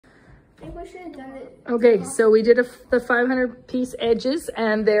think we should have done it. Okay, so we did the 500 piece edges,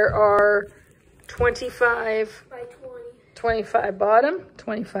 and there are 25 by 20. 25 bottom,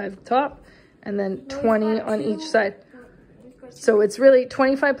 25 top, and then 20 on each side. So it's really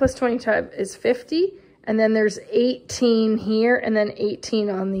 25 plus 25 is 50, and then there's 18 here, and then 18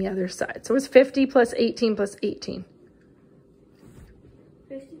 on the other side. So it's 50 plus 18 plus 18.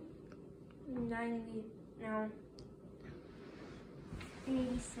 50, 90, no,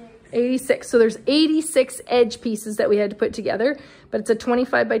 86. 86. So there's 86 edge pieces that we had to put together, but it's a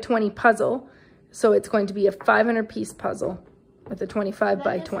 25 by 20 puzzle. So it's going to be a 500 piece puzzle with a 25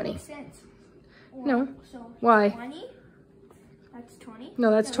 by 20. Make sense. No. So Why? 20. That's 20.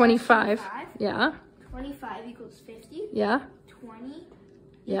 No, that's 25. Yeah. 25 equals 50. Yeah. 20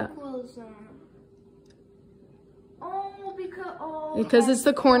 Yeah. equals because it's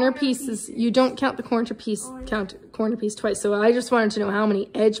the corner pieces. You don't count the corner piece, corner piece twice. So I just wanted to know how many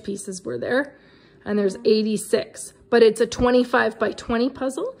edge pieces were there. And there's 86. But it's a 25 by 20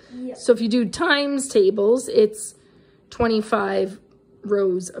 puzzle. Yeah. So if you do times tables, it's 25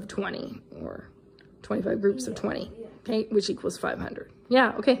 rows of 20 or 25 groups of 20. Okay, which equals 500.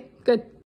 Yeah, okay, good.